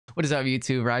What is up,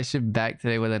 YouTube? RyShiv back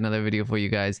today with another video for you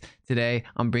guys. Today,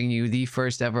 I'm bringing you the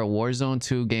first ever Warzone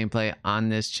 2 gameplay on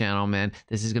this channel, man.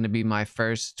 This is going to be my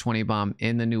first 20 bomb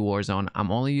in the new Warzone. I'm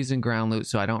only using ground loot,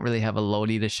 so I don't really have a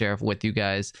loadie to share with you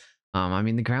guys. I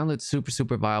mean, the ground loot's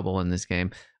super viable in this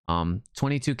game.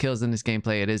 22 kills in this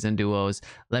gameplay. It is in duos.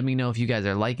 Let me know if you guys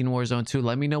are liking Warzone 2.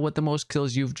 Let me know what the most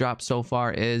kills you've dropped so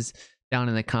far is down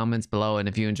in the comments below. And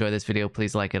if you enjoy this video,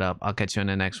 please like it up. I'll catch you in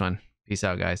the next one. Peace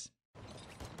out, guys.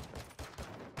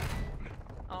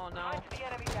 Oh no. The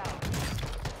enemy down.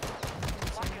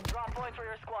 Mark a drop point for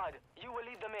your squad. You will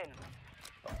lead them in.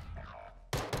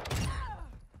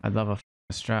 I'd love a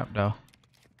strap though.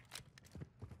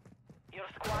 Your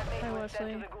squad mate Hi, was sent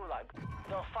to Wesley. the gulag.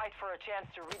 They'll fight for a chance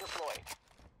to redeploy.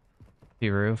 The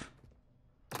roof.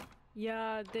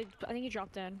 Yeah, I think he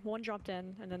dropped in. One dropped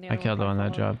in, and then the I other killed the one that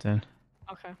followed. dropped in.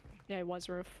 Okay. Yeah, it was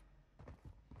roof.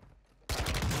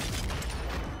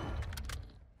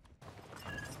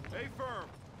 Stay firm.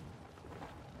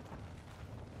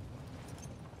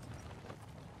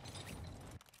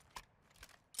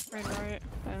 Right.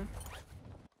 Yeah.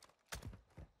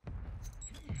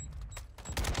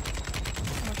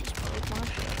 Oh, just broke my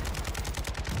shit.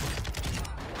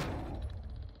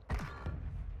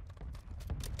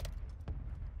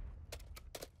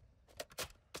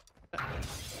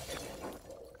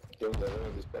 ¿Dónde?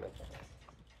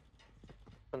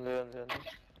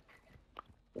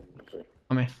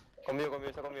 Come here. Conmigo,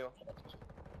 está conmigo.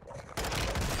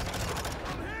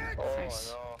 Oh,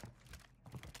 Nice.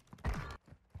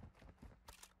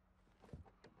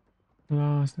 no.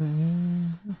 Lost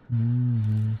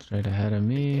straight ahead of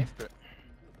me.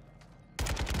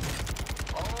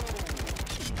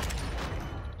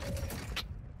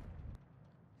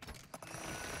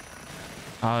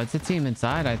 Oh, it's a team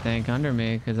inside, I think, under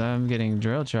me, because I'm getting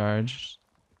drill charged.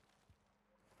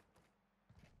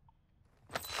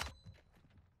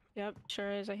 Yep,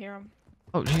 sure is. I hear him.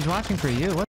 Oh, she's watching for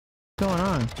you. What's going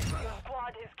on? Your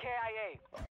squad is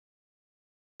KIA.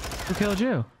 Who killed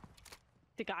you?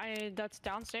 The guy that's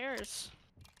downstairs.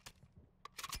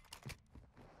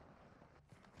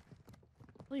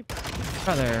 Holy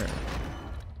Brother.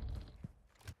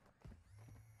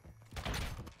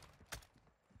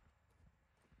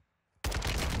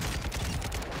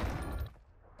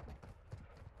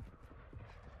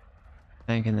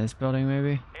 I think in this building,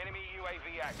 maybe. Enemy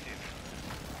UAV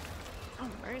active. Oh,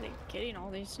 where are they getting all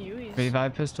these UEs?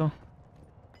 Revive pistol.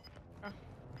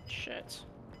 Shit.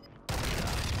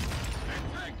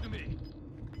 Take to me.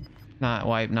 Not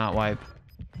wipe, not wipe.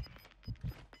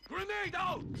 Grenade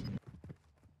out.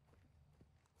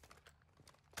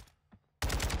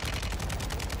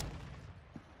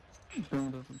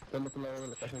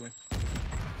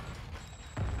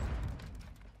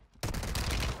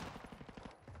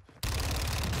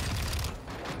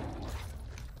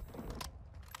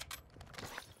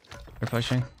 They're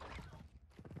pushing.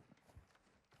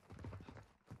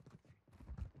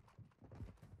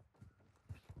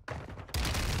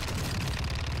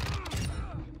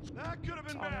 That could have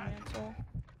been It's on bad. mantle.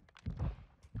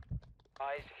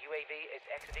 Eyes, UAV is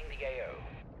exiting the AO.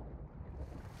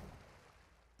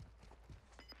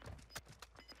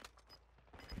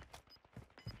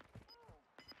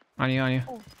 On you.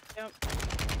 Oh, yep.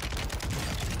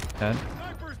 Dead.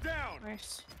 Sniper's down.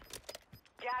 Nice.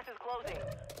 Gas is closing.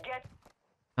 Get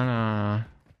No.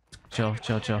 Chill.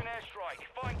 Airstrike.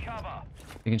 Find cover.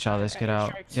 We can shot this kid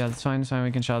out. Yeah, that's fine.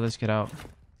 We can shot this kid out.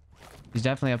 He's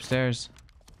definitely upstairs.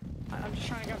 I'm just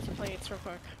trying to grab some plates real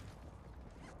quick.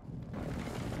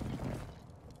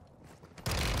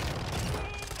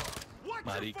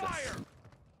 Watch your fire.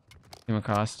 Came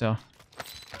across still.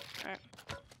 Alright.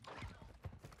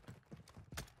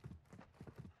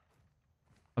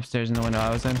 Upstairs in the window I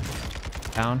was in.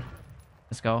 Down.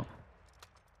 Let's go.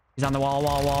 He's on the wall.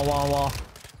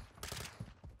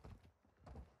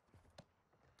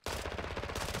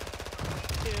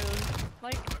 Dude,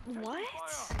 like, what?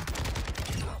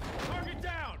 Target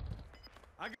down.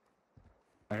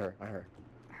 I heard. I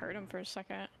heard him for a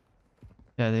second.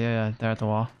 Yeah, they're at the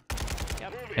wall.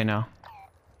 Yep. Okay, now.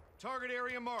 Target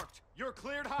area marked. You're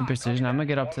cleared hot. In precision, I'm gonna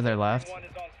get up to their left. One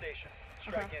is on station.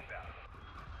 Okay. Inbound.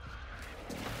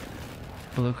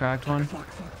 Blue cracked one. He's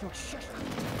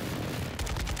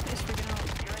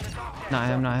freaking out. Not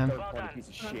him. well done. Piece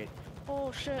of shit.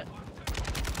 Oh shit.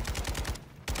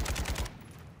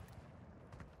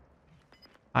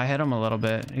 I hit him a little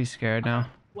bit. He's scared now.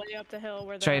 Way up the hill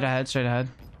where Straight ahead. You've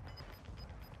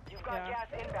got Yeah. gas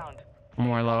inbound. One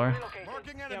more lower. Relocated.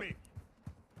 Marking enemy.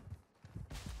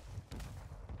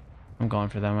 I'm going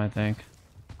for them, I think.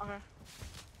 Okay.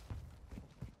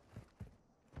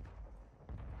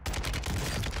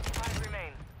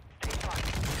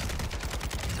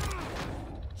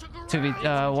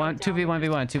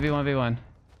 2v1v1. 2v1v1.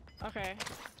 Okay.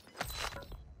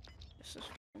 This is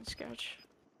f***ing sketch.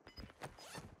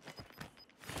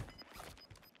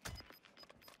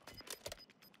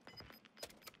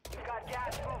 You've got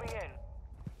gas moving in.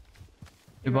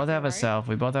 We both have a right? self.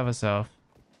 We both have a self.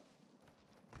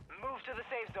 Move to the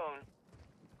safe zone.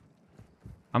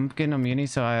 I'm getting a muni,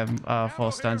 so I have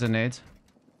full stuns and nades.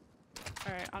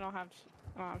 Alright, I don't have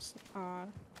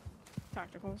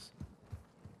tacticals.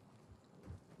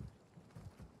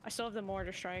 I still have the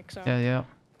mortar strike, so. Yeah, yeah.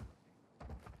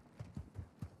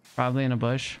 Probably in a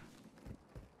bush.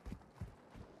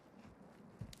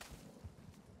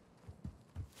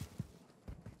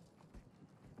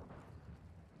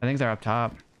 I think they're up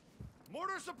top.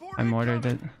 Mortar support I mortared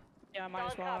it. incoming. Yeah, I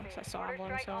might as well, 'cause I still have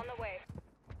one, so.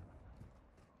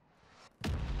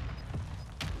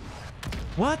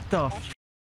 What the f?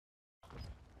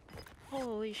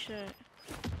 Holy shit.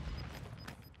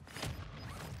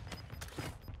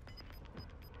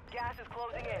 Gas is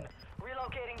closing in.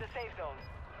 Relocating the safe zone.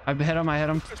 I hit him. I hit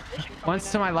him. One's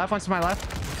to my left. One's to my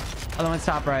left. Other one's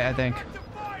top right, I think. Active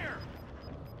fire.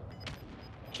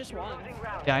 Just You're one. losing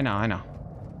ground. Yeah, I know. I know.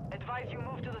 Advise you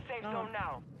move to the safe No. zone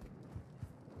now.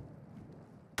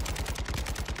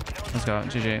 Let's go.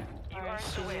 GG. You Alright,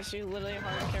 earned the win. Jesus, you literally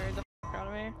hard carried the f out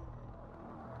of me.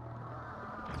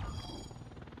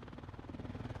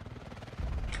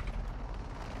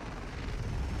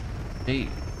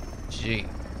 GG.